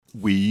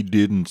We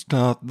didn't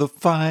start the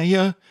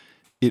fire,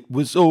 it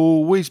was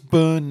always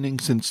burning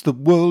since the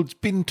world's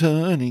been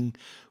turning.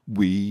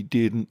 We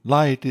didn't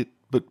light it,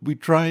 but we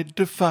tried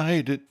to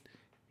fight it.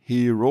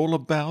 Hear all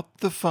about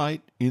the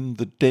fight in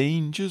the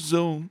danger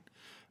zone.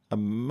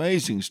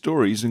 Amazing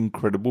stories,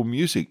 incredible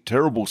music,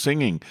 terrible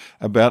singing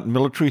about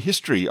military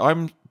history.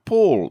 I'm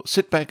Paul.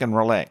 Sit back and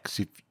relax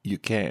if you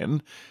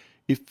can.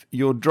 If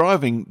you're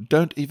driving,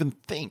 don't even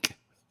think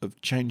of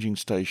changing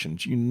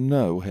stations. You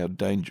know how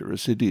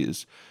dangerous it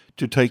is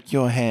to take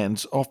your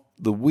hands off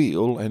the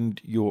wheel and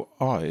your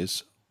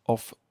eyes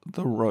off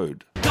the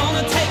road.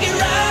 Gonna take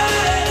it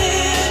right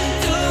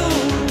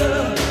into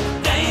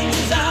the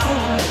danger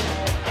zone.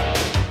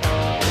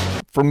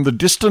 From the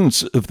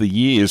distance of the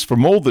years,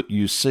 from all that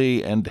you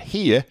see and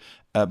hear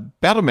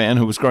about a man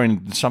who was growing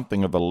into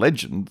something of a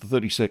legend, the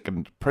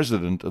 32nd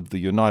President of the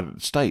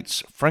United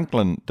States,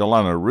 Franklin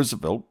Delano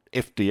Roosevelt,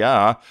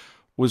 FDR,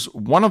 was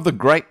one of the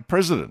great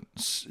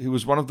presidents. He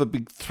was one of the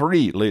big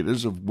three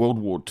leaders of World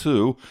War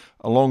II,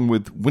 along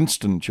with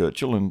Winston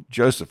Churchill and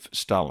Joseph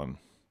Stalin.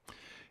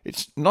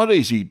 It's not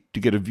easy to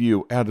get a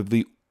view out of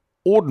the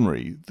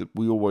ordinary that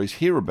we always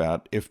hear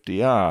about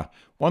FDR,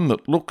 one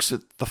that looks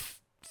at the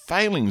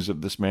failings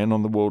of this man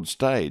on the world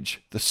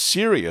stage, the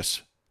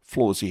serious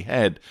flaws he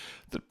had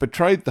that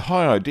betrayed the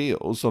high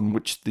ideals on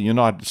which the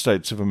United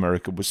States of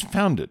America was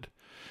founded.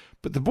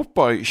 But the book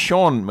by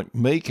Sean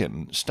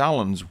McMeekin,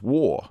 Stalin's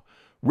War,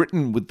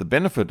 written with the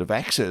benefit of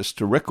access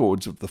to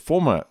records of the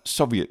former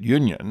Soviet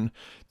Union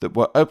that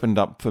were opened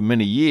up for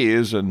many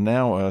years and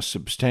now are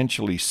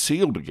substantially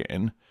sealed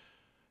again,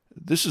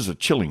 this is a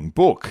chilling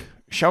book,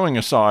 showing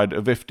a side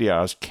of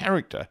FDR's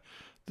character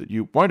that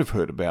you won't have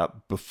heard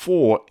about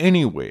before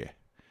anywhere.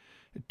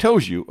 It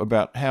tells you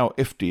about how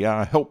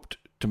FDR helped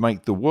to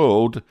make the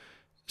world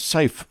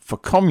safe for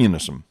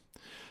communism.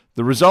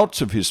 The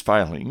results of his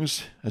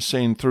failings, as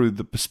seen through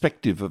the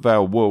perspective of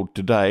our world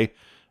today,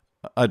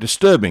 are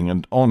disturbing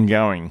and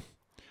ongoing.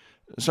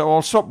 So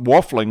I'll stop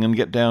waffling and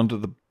get down to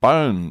the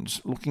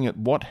bones, looking at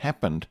what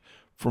happened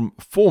from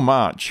 4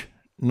 March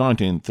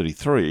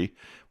 1933,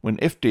 when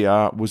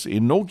FDR was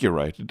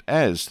inaugurated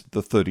as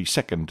the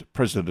 32nd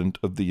President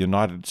of the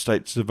United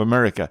States of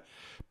America,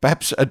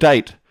 perhaps a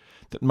date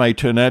that may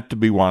turn out to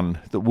be one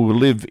that will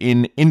live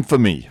in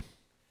infamy.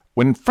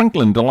 When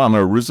Franklin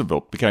Delano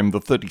Roosevelt became the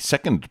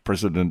 32nd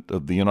President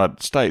of the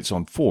United States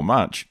on 4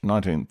 March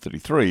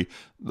 1933,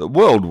 the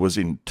world was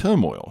in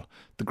turmoil.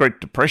 The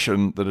Great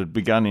Depression that had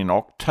begun in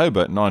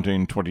October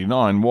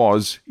 1929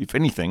 was, if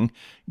anything,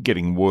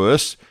 getting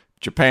worse.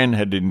 Japan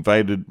had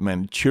invaded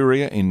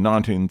Manchuria in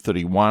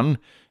 1931.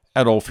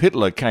 Adolf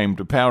Hitler came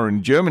to power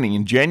in Germany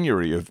in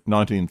January of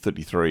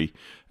 1933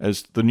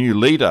 as the new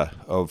leader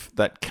of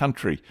that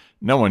country.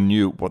 No one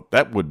knew what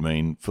that would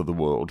mean for the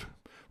world.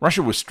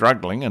 Russia was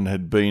struggling and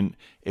had been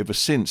ever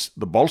since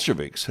the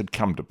Bolsheviks had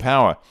come to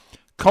power.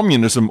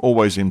 Communism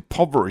always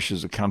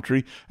impoverishes a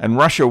country, and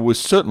Russia was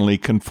certainly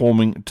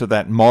conforming to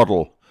that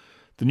model.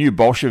 The new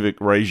Bolshevik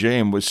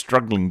regime was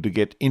struggling to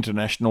get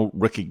international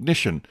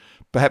recognition.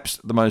 Perhaps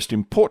the most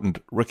important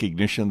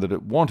recognition that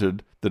it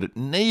wanted, that it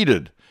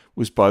needed,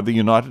 was by the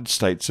United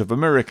States of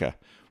America.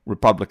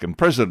 Republican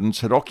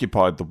presidents had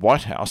occupied the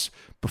White House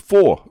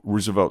before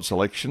Roosevelt's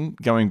election,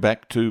 going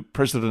back to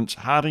Presidents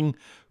Harding,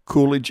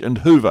 Coolidge and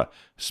Hoover,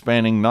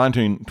 spanning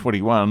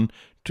 1921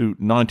 to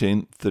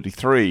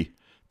 1933.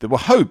 There were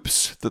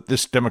hopes that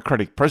this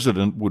Democratic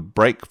president would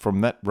break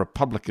from that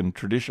Republican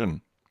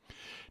tradition.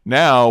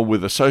 Now,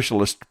 with a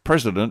socialist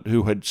president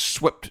who had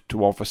swept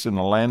to office in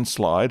a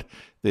landslide,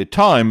 their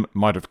time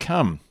might have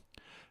come.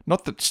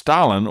 Not that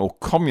Stalin or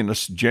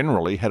communists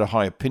generally had a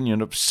high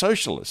opinion of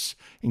socialists,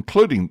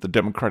 including the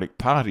Democratic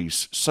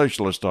Party's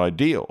socialist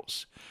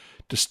ideals.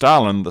 To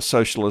Stalin, the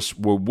socialists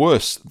were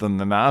worse than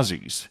the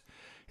Nazis.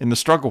 In the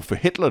struggle for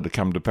Hitler to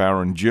come to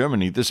power in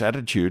Germany, this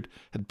attitude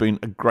had been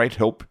a great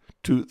help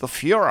to the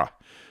Führer.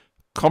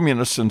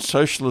 Communists and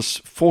socialists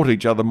fought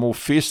each other more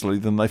fiercely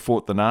than they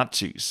fought the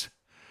Nazis.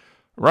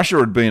 Russia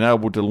had been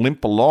able to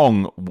limp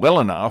along well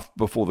enough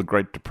before the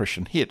Great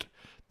Depression hit.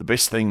 The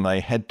best thing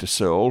they had to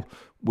sell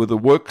were the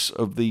works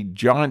of the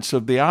giants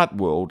of the art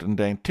world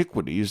and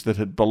antiquities that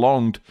had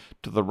belonged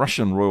to the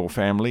Russian royal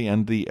family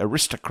and the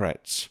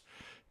aristocrats.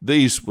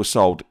 These were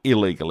sold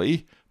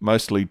illegally,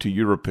 mostly to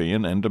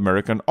European and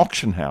American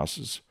auction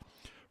houses.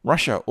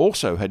 Russia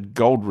also had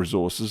gold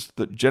resources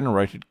that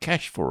generated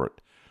cash for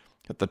it.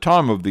 At the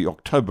time of the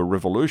October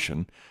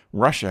Revolution,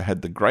 Russia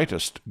had the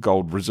greatest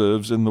gold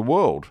reserves in the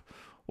world,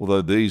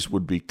 although these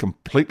would be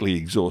completely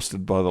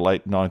exhausted by the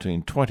late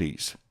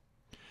 1920s.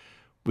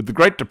 With the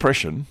Great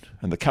Depression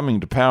and the coming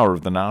to power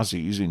of the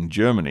Nazis in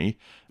Germany,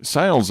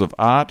 sales of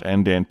art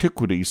and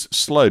antiquities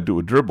slowed to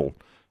a dribble,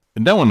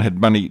 and no one had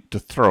money to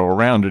throw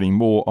around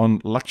anymore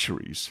on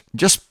luxuries.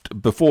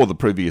 Just before the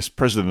previous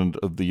president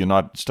of the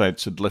United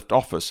States had left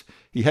office,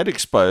 he had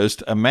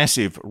exposed a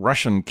massive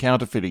Russian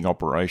counterfeiting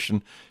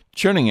operation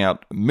churning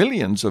out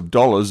millions of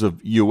dollars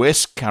of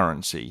US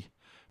currency.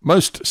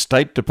 Most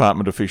State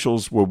Department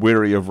officials were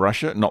wary of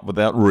Russia, not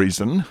without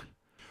reason.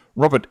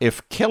 Robert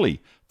F.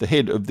 Kelley, the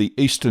head of the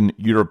Eastern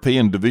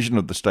European Division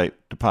of the State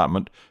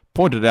Department,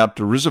 pointed out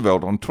to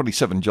Roosevelt on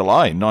 27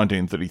 July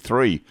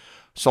 1933,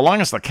 "So long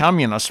as the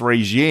communist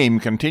regime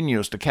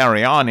continues to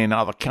carry on in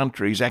other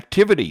countries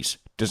activities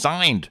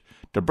designed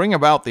to bring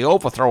about the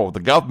overthrow of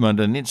the government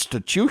and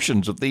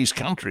institutions of these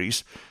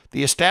countries,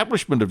 the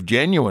establishment of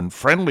genuine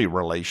friendly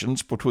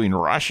relations between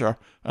Russia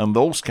and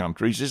those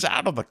countries is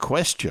out of the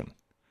question."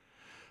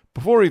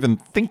 Before even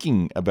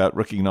thinking about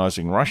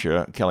recognizing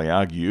Russia, Kelley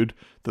argued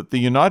that the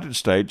United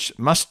States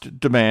must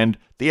demand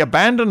the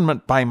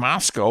abandonment by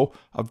Moscow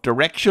of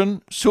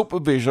direction,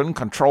 supervision,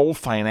 control,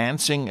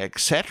 financing,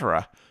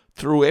 etc.,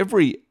 through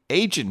every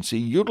agency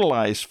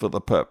utilized for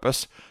the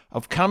purpose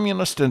of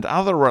communist and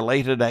other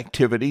related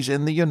activities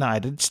in the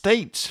United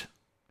States.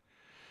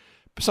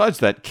 Besides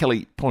that,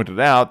 Kelley pointed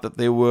out that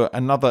there were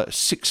another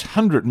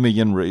 600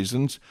 million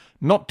reasons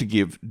not to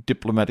give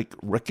diplomatic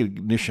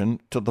recognition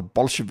to the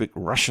Bolshevik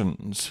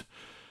Russians.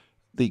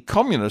 The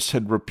communists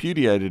had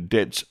repudiated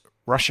debts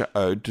Russia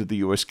owed to the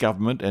US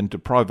government and to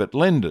private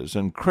lenders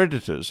and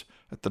creditors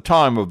at the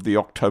time of the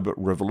October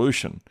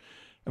Revolution.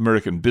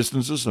 American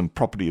businesses and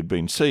property had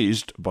been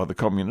seized by the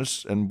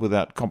communists and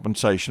without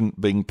compensation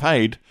being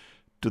paid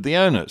to the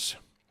owners.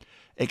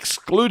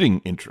 Excluding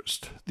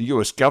interest, the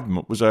US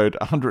government was owed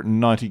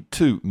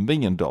 $192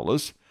 million.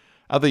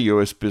 Other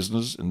US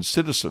business and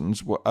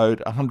citizens were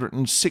owed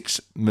 $106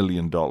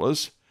 million.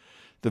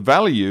 The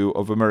value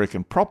of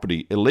American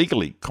property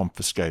illegally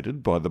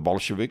confiscated by the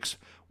Bolsheviks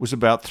was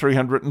about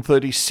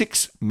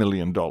 $336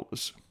 million.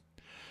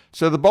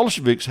 So the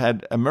Bolsheviks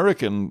had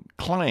American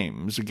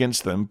claims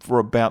against them for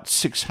about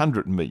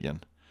 $600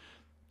 million.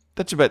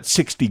 That's about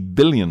 $60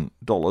 billion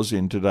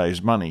in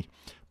today's money,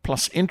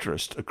 plus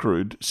interest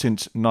accrued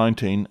since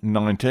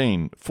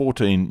 1919,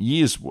 14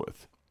 years'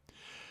 worth.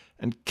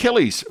 And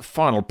Kelley's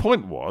final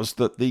point was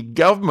that the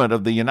government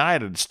of the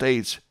United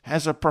States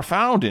has a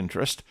profound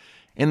interest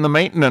in the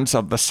maintenance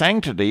of the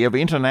sanctity of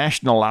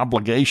international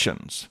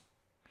obligations.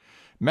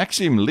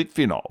 Maxim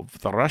Litvinov,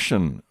 the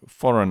Russian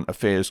Foreign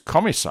Affairs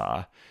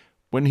Commissar,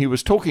 when he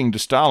was talking to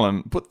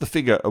Stalin, put the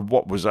figure of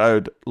what was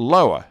owed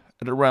lower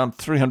at around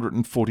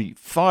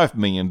 $345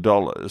 million,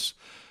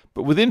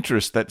 but with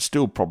interest that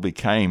still probably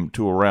came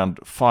to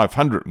around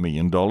 $500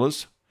 million.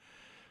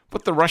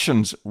 What the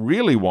Russians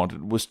really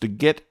wanted was to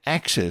get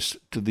access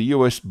to the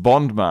US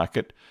bond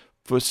market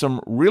for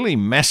some really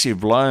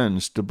massive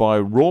loans to buy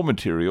raw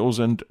materials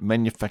and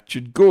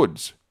manufactured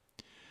goods.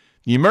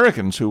 The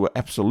Americans, who were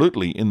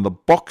absolutely in the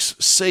box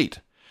seat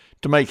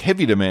to make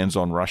heavy demands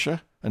on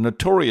Russia, a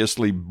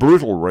notoriously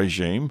brutal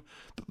regime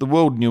that the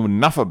world knew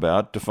enough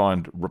about to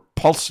find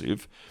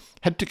repulsive,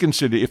 had to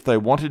consider if they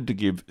wanted to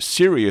give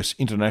serious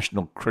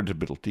international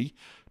credibility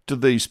to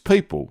these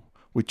people,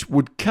 which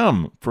would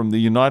come from the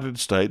United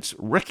States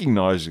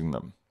recognizing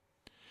them.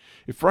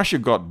 If Russia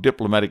got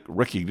diplomatic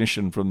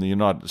recognition from the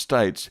United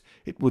States,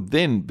 it would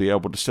then be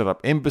able to set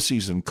up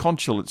embassies and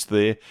consulates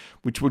there,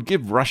 which would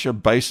give Russia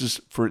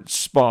bases for its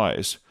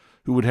spies,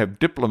 who would have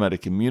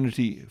diplomatic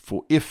immunity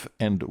for if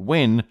and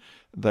when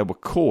they were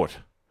caught.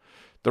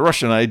 The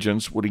Russian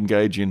agents would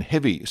engage in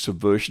heavy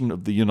subversion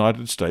of the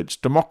United States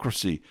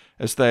democracy,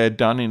 as they had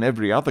done in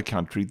every other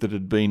country that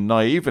had been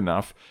naive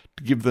enough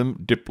to give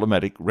them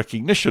diplomatic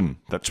recognition.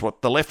 That's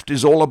what the left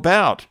is all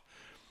about.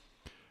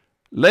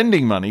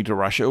 Lending money to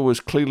Russia was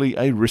clearly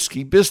a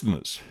risky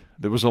business.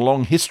 There was a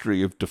long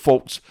history of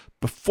defaults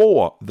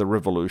before the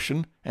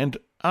revolution and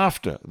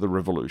after the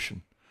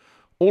revolution.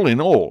 All in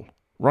all,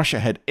 Russia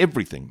had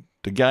everything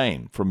to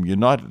gain from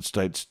United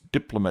States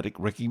diplomatic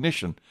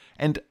recognition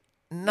and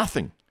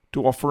nothing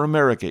to offer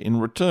America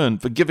in return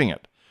for giving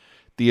it.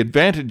 The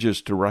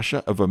advantages to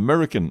Russia of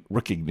American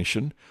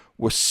recognition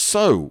were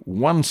so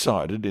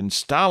one-sided in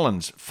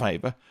Stalin's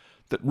favor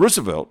that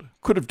Roosevelt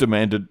could have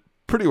demanded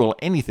pretty well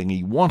anything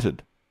he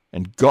wanted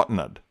and gotten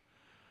it.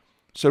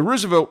 So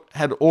Roosevelt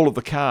had all of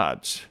the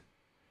cards.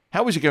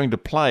 How was he going to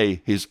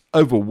play his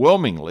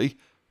overwhelmingly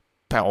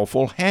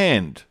powerful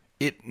hand?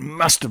 It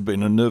must have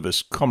been a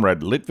nervous Comrade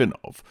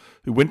Litvinov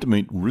who went to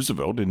meet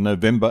Roosevelt in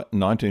November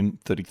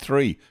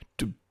 1933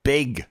 to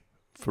beg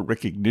for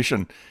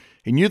recognition.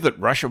 He knew that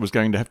Russia was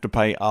going to have to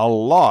pay a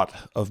lot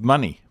of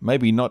money,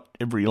 maybe not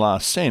every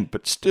last cent,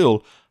 but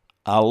still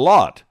a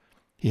lot.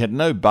 He had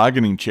no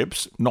bargaining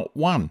chips, not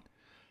one.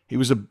 He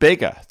was a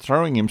beggar,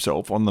 throwing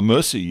himself on the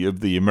mercy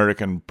of the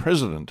American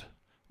president.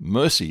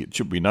 Mercy, it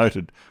should be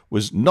noted,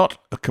 was not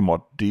a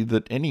commodity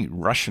that any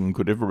Russian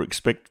could ever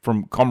expect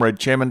from Comrade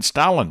Chairman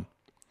Stalin.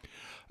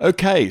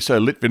 Okay, so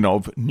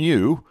Litvinov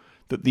knew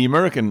that the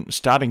American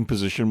starting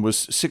position was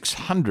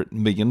 $600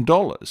 million.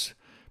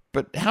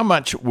 But how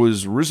much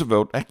was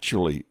Roosevelt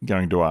actually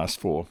going to ask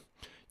for?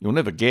 You'll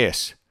never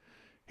guess.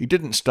 He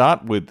didn't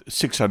start with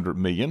 $600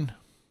 million.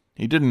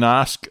 He didn't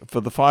ask for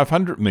the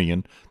 $500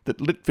 million that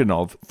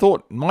Litvinov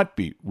thought might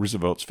be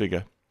Roosevelt's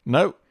figure.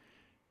 No,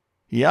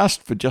 he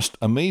asked for just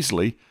a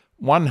measly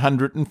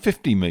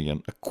 $150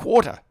 million, a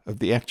quarter of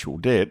the actual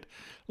debt,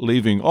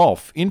 leaving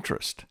off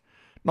interest.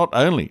 Not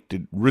only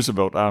did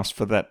Roosevelt ask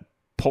for that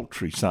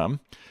paltry sum,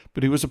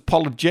 but he was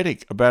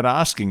apologetic about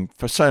asking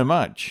for so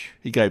much.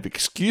 He gave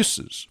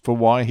excuses for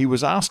why he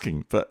was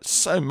asking for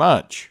so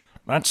much.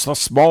 "That's the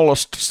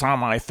smallest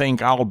sum I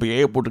think I'll be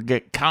able to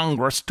get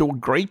Congress to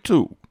agree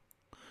to."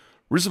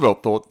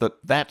 Roosevelt thought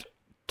that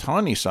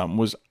tiny sum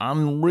was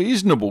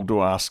unreasonable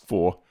to ask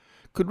for.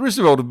 Could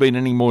Roosevelt have been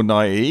any more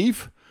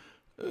naive?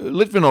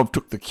 Litvinov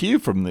took the cue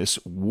from this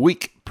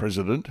weak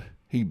president.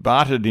 He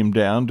bartered him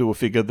down to a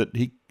figure that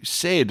he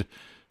said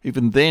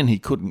even then he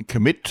couldn't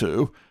commit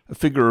to, a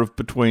figure of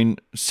between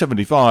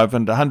 75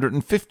 and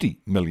 150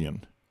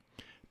 million.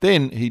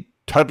 Then he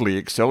totally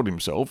excelled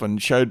himself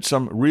and showed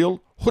some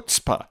real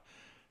chutzpah.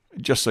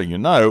 Just so you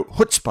know,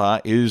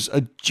 chutzpah is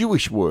a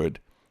Jewish word.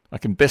 I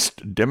can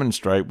best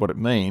demonstrate what it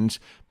means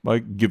by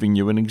giving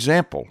you an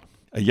example.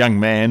 A young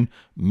man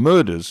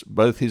murders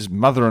both his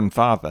mother and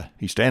father.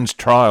 He stands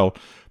trial,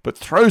 but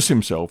throws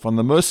himself on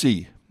the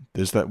mercy,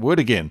 there's that word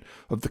again,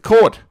 of the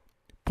court,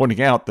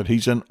 pointing out that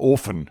he's an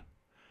orphan.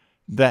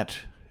 That,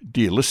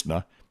 dear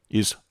listener,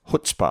 is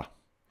chutzpah.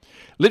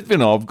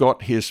 Litvinov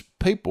got his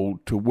people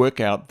to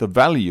work out the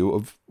value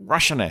of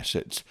Russian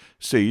assets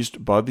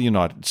seized by the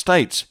United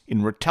States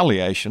in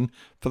retaliation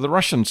for the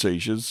Russian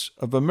seizures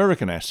of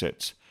American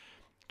assets.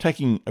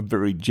 Taking a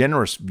very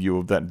generous view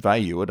of that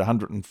value at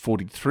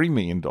 $143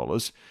 million,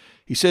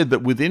 he said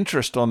that with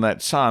interest on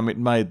that sum, it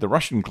made the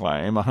Russian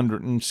claim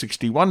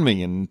 $161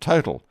 million in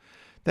total.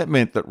 That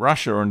meant that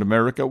Russia and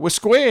America were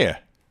square.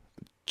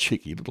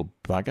 Cheeky little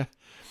bugger.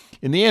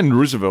 In the end,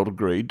 Roosevelt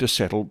agreed to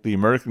settle the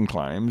American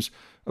claims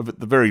of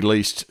at the very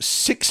least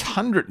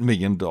 $600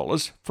 million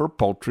for a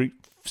paltry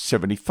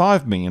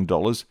 $75 million,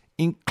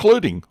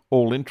 including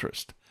all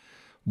interest.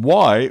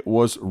 Why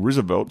was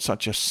Roosevelt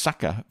such a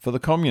sucker for the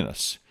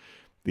communists?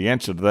 The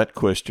answer to that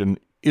question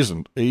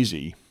isn't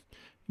easy.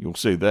 You'll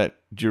see that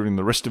during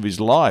the rest of his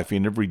life,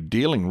 in every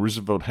dealing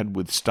Roosevelt had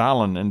with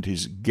Stalin and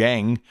his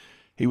gang,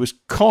 he was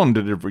conned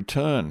at every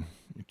turn.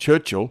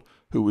 Churchill,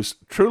 who was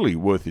truly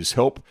worth his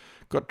help,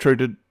 got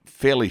treated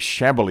fairly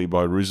shabbily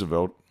by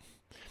Roosevelt.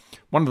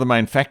 One of the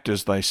main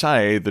factors, they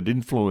say, that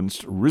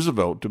influenced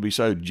Roosevelt to be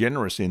so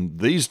generous in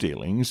these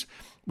dealings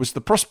was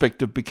the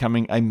prospect of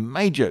becoming a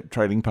major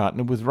trading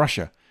partner with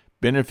Russia,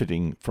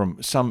 benefiting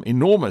from some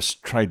enormous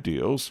trade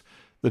deals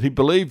that he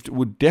believed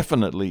would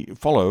definitely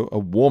follow a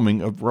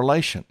warming of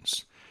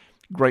relations.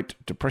 Great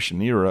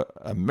Depression era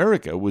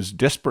America was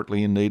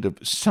desperately in need of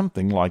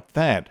something like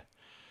that.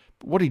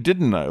 But what he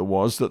didn't know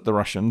was that the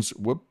Russians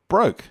were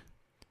broke.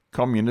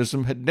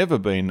 Communism had never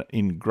been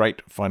in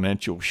great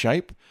financial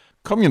shape.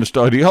 Communist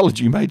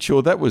ideology made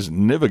sure that was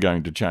never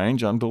going to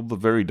change until the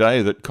very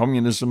day that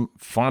communism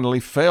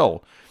finally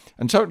fell.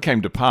 And so it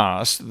came to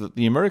pass that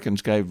the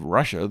Americans gave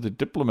Russia the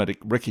diplomatic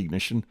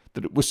recognition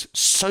that it was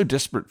so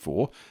desperate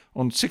for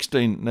on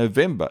 16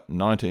 November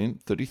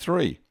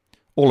 1933.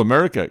 All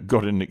America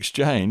got in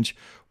exchange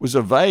was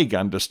a vague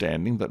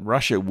understanding that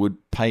Russia would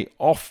pay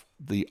off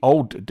the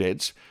old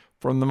debts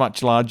from the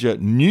much larger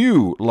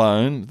new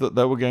loan that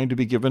they were going to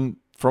be given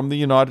from the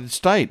United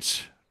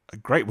States. A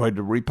great way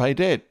to repay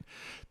debt.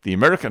 The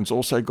Americans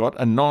also got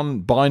a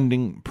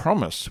non-binding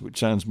promise, which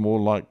sounds more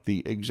like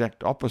the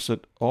exact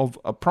opposite of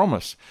a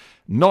promise,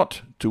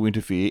 not to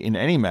interfere in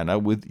any manner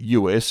with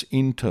US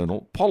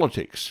internal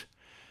politics.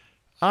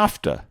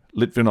 After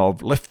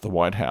Litvinov left the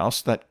White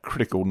House that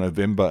critical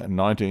November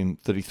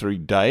 1933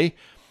 day,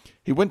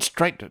 he went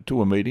straight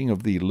to a meeting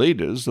of the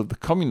leaders of the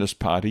Communist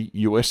Party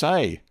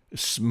USA.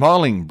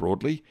 Smiling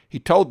broadly, he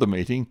told the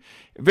meeting,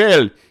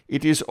 "Well,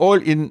 it is all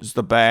in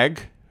the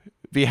bag.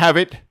 We have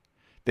it.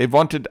 They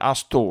wanted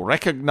us to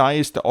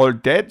recognize the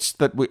old debts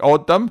that we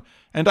owed them,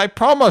 and I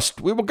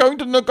promised we were going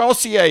to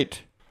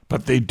negotiate.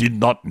 But they did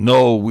not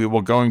know we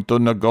were going to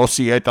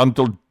negotiate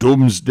until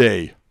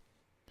doomsday."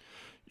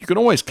 You can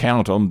always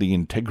count on the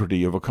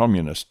integrity of a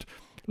communist.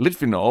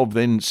 Litvinov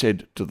then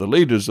said to the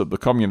leaders of the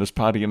Communist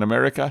Party in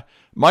America,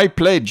 "My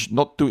pledge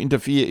not to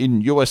interfere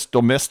in U.S.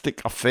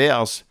 domestic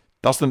affairs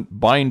doesn't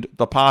bind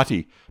the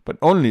party, but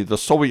only the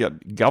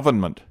Soviet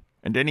government.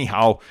 And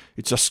anyhow,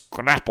 it's a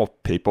scrap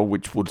of paper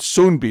which would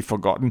soon be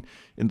forgotten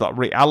in the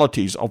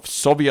realities of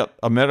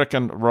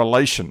Soviet-American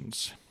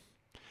relations."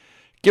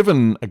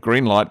 Given a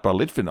green light by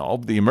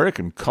Litvinov, the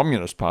American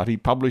Communist Party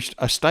published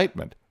a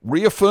statement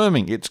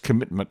reaffirming its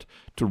commitment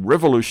to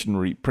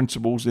revolutionary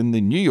principles in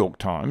the New York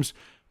Times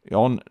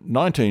on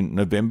 19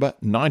 November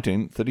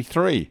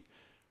 1933.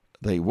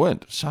 They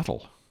weren't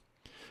subtle.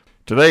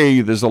 Today,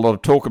 there's a lot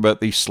of talk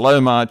about the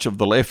slow march of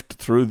the left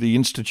through the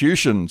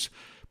institutions,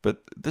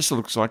 but this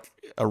looks like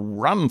a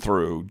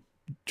run-through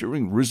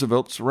during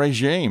Roosevelt's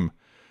regime,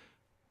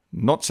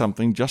 not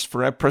something just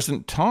for our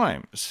present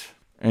times.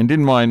 And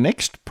in my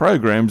next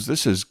programs,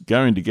 this is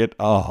going to get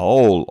a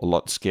whole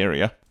lot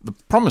scarier. The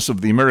promise of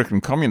the American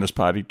Communist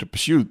Party to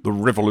pursue the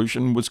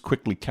revolution was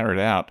quickly carried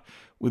out.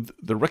 With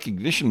the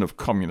recognition of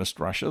Communist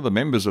Russia, the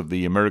members of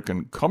the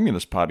American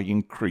Communist Party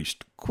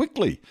increased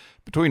quickly.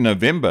 Between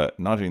November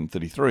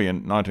 1933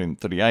 and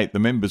 1938, the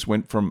members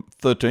went from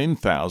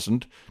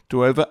 13,000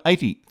 to over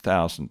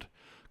 80,000.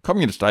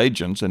 Communist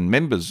agents and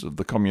members of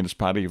the Communist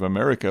Party of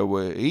America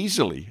were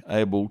easily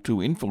able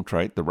to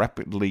infiltrate the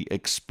rapidly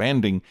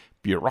expanding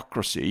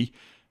bureaucracy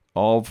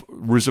of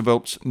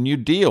Roosevelt's New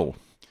Deal.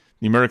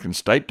 The American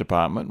State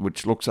Department,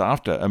 which looks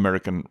after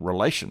American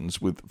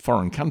relations with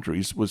foreign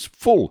countries, was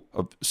full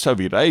of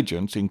Soviet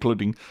agents,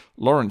 including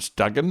Laurence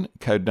Duggan,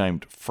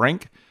 codenamed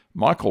Frank,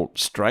 Michael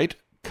Straight,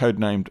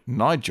 codenamed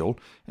Nigel,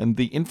 and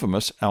the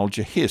infamous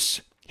Alger Hiss.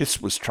 Hiss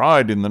was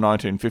tried in the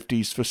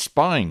 1950s for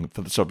spying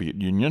for the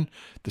Soviet Union.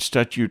 The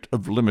statute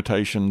of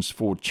limitations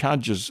for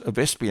charges of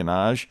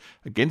espionage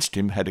against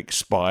him had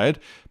expired,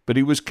 but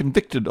he was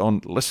convicted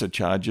on lesser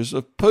charges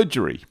of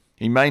perjury.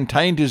 He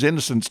maintained his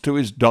innocence to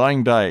his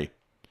dying day.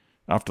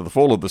 After the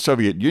fall of the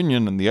Soviet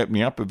Union and the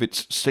opening up of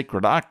its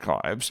secret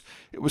archives,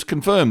 it was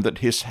confirmed that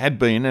Hiss had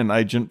been an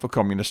agent for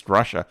Communist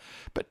Russia,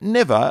 but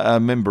never a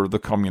member of the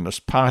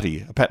Communist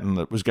Party, a pattern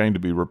that was going to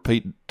be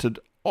repeated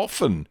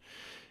often.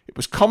 It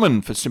was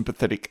common for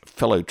sympathetic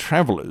fellow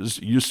travellers,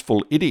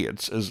 useful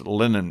idiots as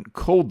Lenin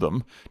called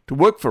them, to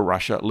work for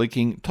Russia,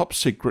 leaking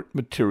top-secret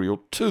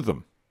material to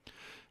them.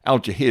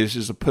 Alger Hiss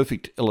is a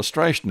perfect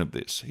illustration of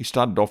this. He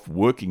started off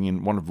working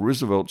in one of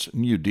Roosevelt's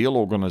New Deal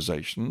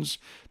organizations,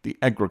 the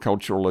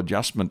Agricultural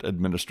Adjustment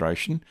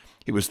Administration.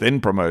 He was then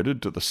promoted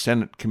to the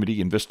Senate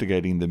Committee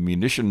investigating the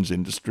munitions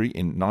industry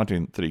in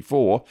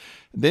 1934,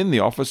 then the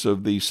office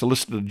of the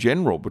Solicitor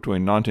General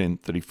between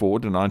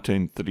 1934 to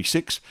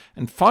 1936,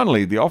 and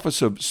finally the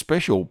office of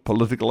Special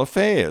Political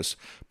Affairs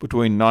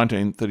between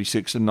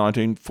 1936 and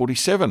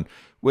 1947,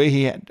 where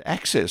he had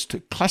access to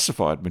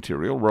classified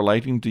material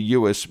relating to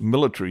US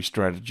military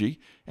strategy,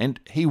 and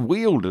he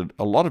wielded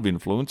a lot of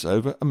influence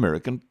over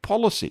American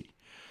policy.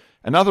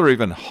 Another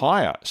even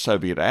higher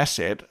Soviet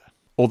asset,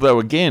 although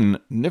again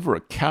never a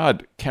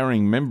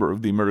card-carrying member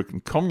of the American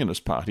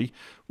Communist Party,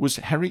 was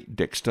Harry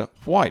Dexter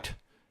White.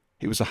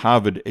 He was a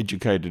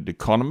Harvard-educated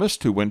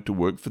economist who went to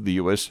work for the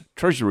US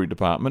Treasury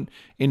Department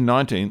in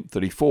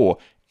 1934,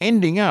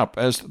 ending up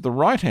as the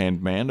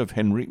right-hand man of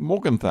Henry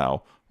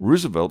Morgenthau,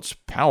 Roosevelt's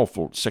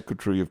powerful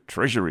Secretary of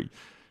Treasury.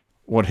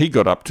 What he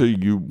got up to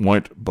you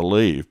won't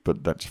believe,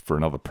 but that's for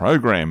another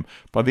program.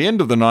 By the end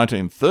of the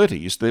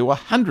 1930s, there were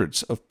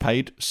hundreds of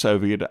paid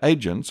Soviet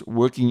agents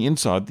working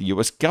inside the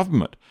US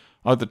government,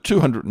 either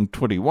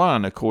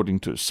 221 according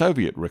to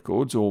Soviet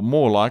records, or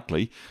more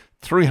likely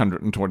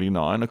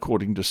 329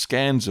 according to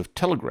scans of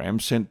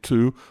telegrams sent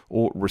to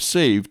or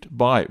received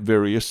by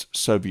various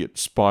Soviet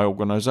spy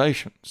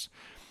organizations.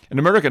 An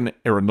American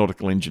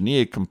aeronautical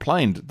engineer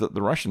complained that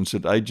the Russians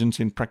had agents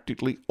in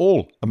practically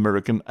all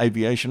American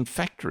aviation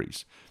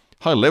factories.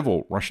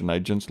 High-level Russian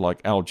agents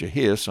like Alger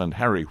Hiss and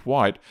Harry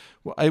White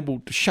were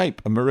able to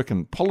shape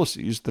American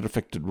policies that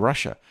affected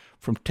Russia,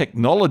 from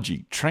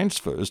technology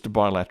transfers to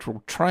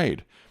bilateral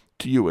trade,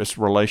 to US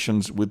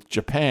relations with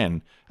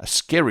Japan, a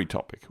scary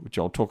topic, which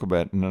I'll talk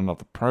about in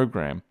another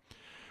program.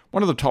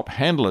 One of the top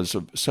handlers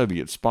of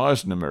Soviet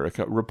spies in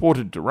America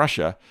reported to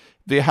Russia,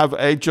 "They have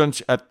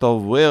agents at the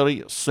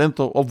very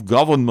center of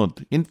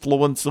government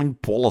influencing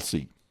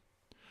policy."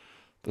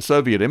 The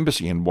Soviet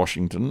embassy in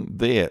Washington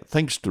there,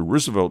 thanks to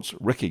Roosevelt's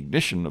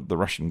recognition of the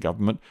Russian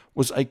government,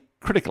 was a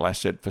critical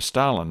asset for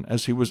Stalin,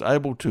 as he was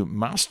able to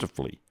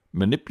masterfully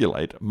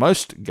manipulate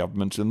most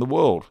governments in the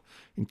world,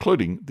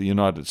 including the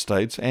United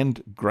States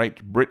and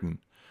Great Britain.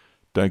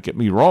 Don't get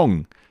me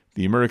wrong,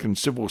 the American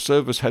civil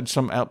service had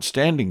some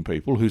outstanding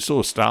people who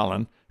saw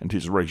Stalin and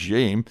his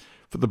regime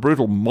for the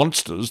brutal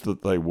monsters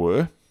that they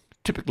were.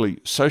 Typically,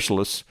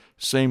 socialists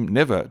seem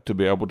never to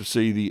be able to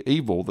see the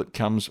evil that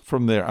comes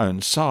from their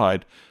own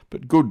side,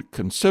 but good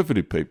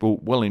conservative people,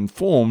 well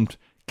informed,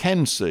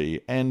 can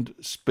see and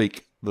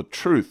speak the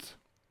truth.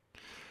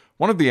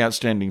 One of the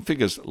outstanding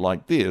figures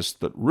like this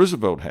that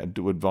Roosevelt had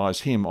to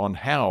advise him on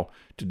how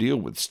to deal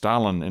with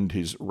Stalin and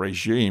his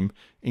regime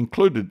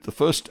included the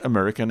first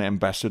American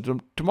ambassador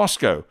to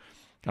Moscow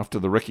after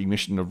the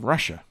recognition of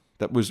Russia.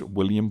 That was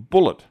William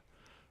Bullitt.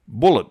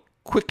 Bullitt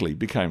quickly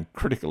became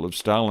critical of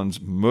Stalin's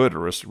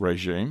murderous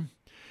regime.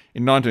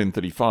 In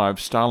 1935,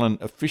 Stalin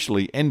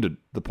officially ended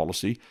the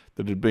policy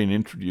that had been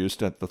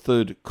introduced at the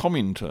Third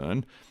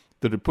Comintern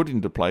that had put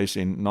into place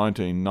in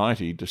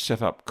 1990 to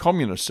set up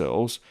communist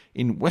cells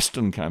in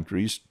Western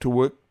countries to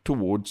work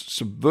towards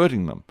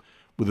subverting them,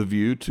 with a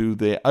view to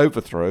their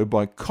overthrow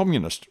by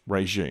communist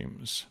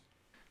regimes.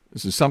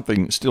 This is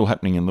something still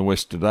happening in the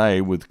West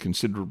today with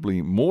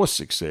considerably more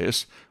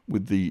success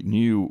with the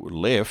New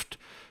Left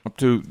up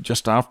to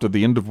just after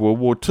the end of World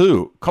War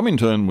II.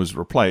 Comintern was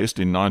replaced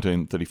in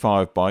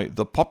 1935 by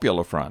the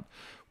Popular Front,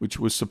 which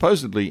was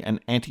supposedly an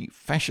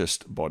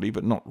anti-fascist body,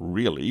 but not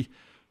really.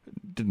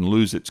 It didn't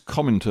lose its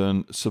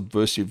Comintern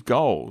subversive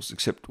goals,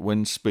 except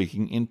when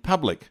speaking in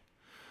public.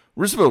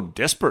 Roosevelt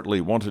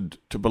desperately wanted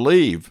to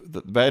believe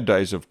that the bad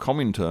days of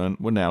Comintern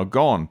were now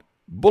gone.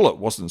 Bullitt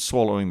wasn't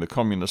swallowing the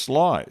communist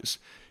lies.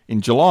 In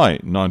July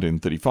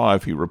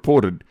 1935, he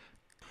reported,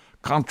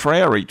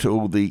 "Contrary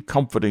to the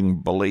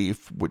comforting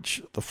belief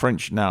which the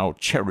French now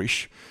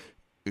cherish,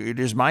 it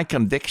is my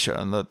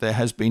conviction that there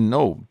has been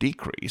no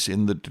decrease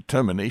in the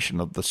determination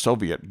of the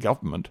Soviet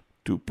government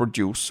to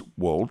produce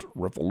world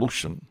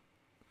revolution.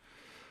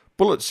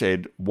 Bullitt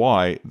said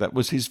why that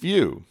was his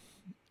view.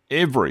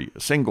 Every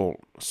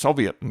single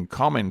Soviet and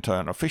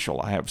Comintern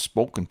official I have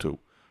spoken to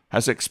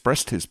has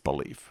expressed his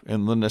belief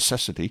in the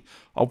necessity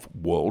of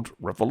world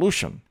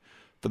revolution.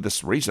 For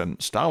this reason,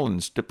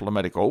 Stalin's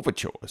diplomatic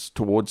overtures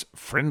towards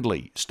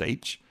friendly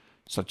states,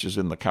 such as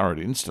in the current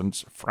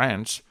instance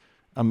France,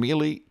 are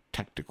merely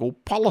tactical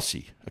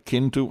policy,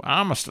 akin to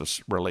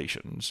armistice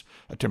relations,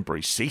 a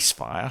temporary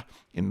ceasefire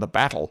in the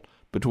battle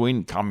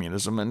between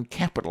communism and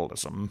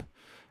capitalism.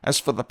 As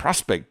for the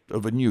prospect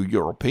of a new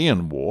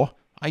European war,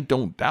 I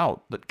don't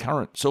doubt that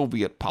current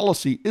Soviet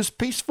policy is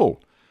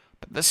peaceful,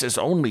 but this is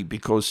only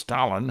because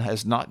Stalin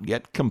has not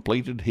yet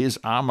completed his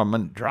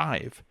armament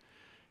drive.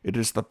 It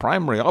is the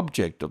primary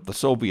object of the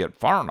Soviet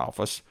Foreign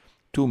Office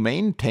to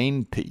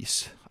maintain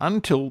peace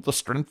until the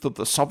strength of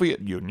the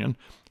Soviet Union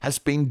has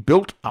been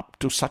built up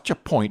to such a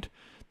point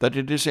that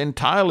it is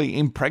entirely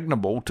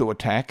impregnable to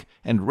attack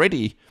and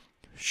ready,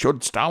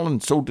 should Stalin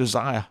so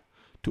desire,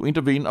 to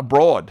intervene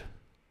abroad.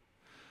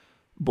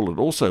 Bullitt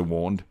also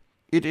warned,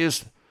 it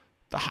is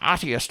the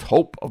heartiest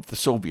hope of the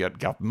Soviet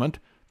government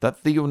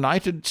that the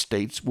United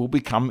States will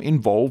become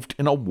involved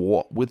in a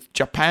war with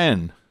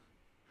Japan.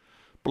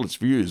 Bullitt's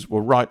views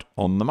were right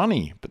on the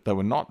money, but they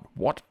were not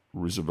what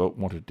Roosevelt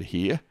wanted to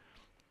hear.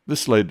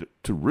 This led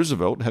to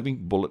Roosevelt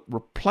having Bullitt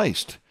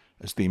replaced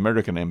as the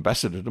American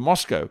ambassador to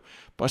Moscow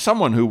by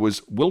someone who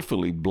was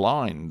willfully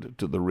blind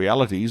to the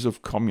realities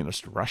of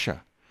communist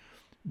Russia.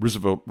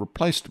 Roosevelt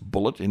replaced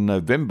Bullitt in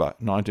November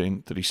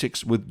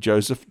 1936 with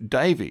Joseph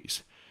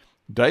Davies.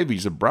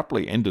 Davies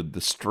abruptly ended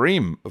the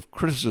stream of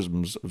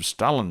criticisms of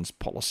Stalin's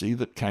policy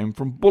that came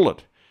from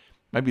Bullitt.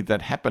 Maybe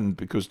that happened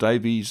because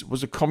Davies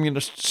was a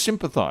communist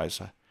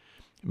sympathizer.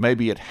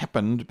 Maybe it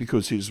happened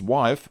because his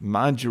wife,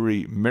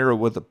 Marjorie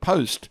Merriweather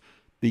Post,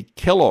 the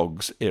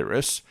Kellogg's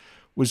heiress,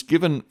 was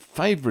given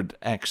favoured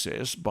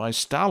access by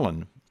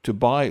Stalin to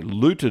buy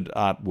looted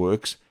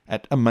artworks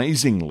at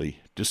amazingly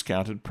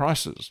discounted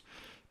prices.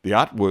 The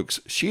artworks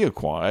she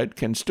acquired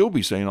can still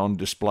be seen on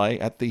display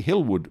at the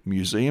Hillwood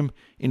Museum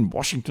in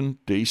Washington,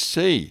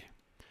 D.C.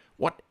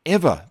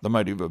 Whatever the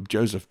motive of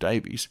Joseph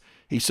Davies,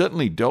 he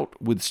certainly dealt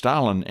with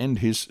Stalin and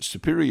his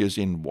superiors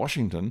in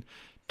Washington,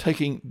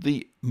 taking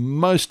the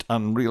most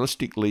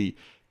unrealistically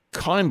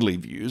kindly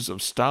views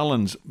of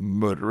Stalin's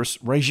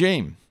murderous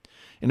regime.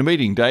 In a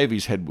meeting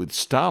Davies had with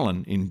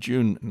Stalin in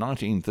June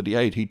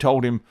 1938, he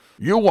told him,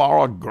 "You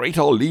are a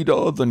greater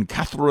leader than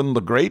Catherine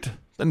the Great,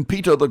 than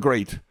Peter the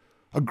Great,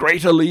 a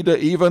greater leader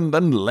even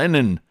than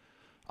Lenin.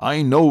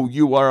 I know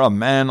you are a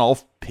man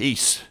of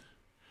peace."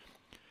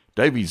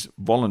 Davies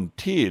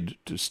volunteered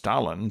to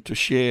Stalin to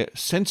share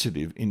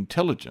sensitive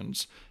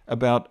intelligence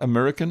about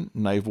American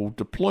naval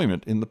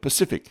deployment in the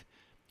Pacific.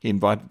 He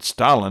invited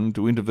Stalin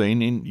to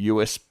intervene in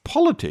U.S.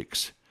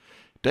 politics.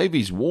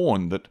 Davies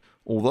warned that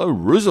although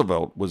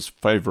Roosevelt was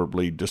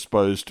favorably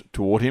disposed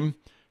toward him,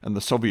 and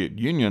the Soviet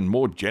Union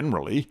more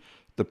generally,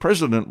 the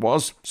president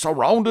was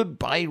surrounded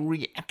by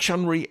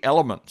reactionary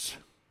elements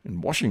in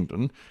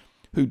Washington,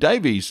 who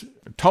Davies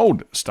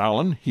told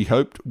Stalin he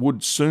hoped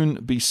would soon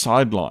be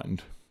sidelined.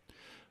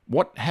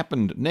 What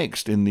happened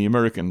next in the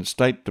American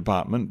State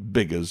Department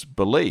beggars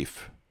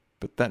belief,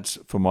 but that's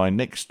for my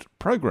next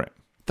program.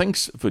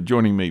 Thanks for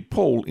joining me,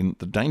 Paul, in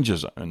the Danger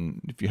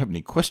Zone. If you have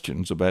any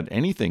questions about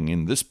anything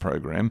in this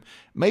program,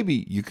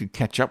 maybe you could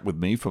catch up with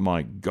me for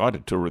my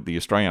guided tour at the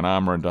Australian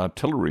Armour and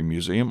Artillery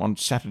Museum on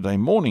Saturday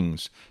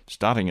mornings,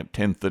 starting at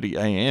 10:30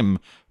 a.m.,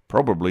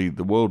 probably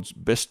the world's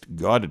best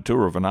guided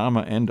tour of an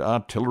armour and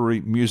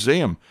artillery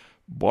museum,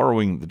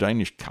 borrowing the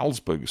Danish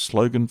Carlsberg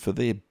slogan for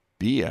their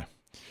beer.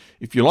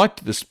 If you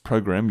liked this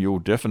program, you'll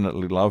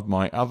definitely love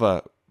my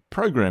other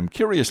program,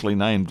 curiously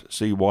named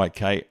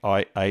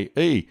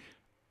CYKIAE.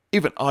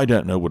 Even I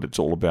don't know what it's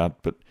all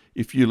about, but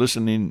if you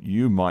listen in,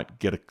 you might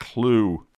get a clue.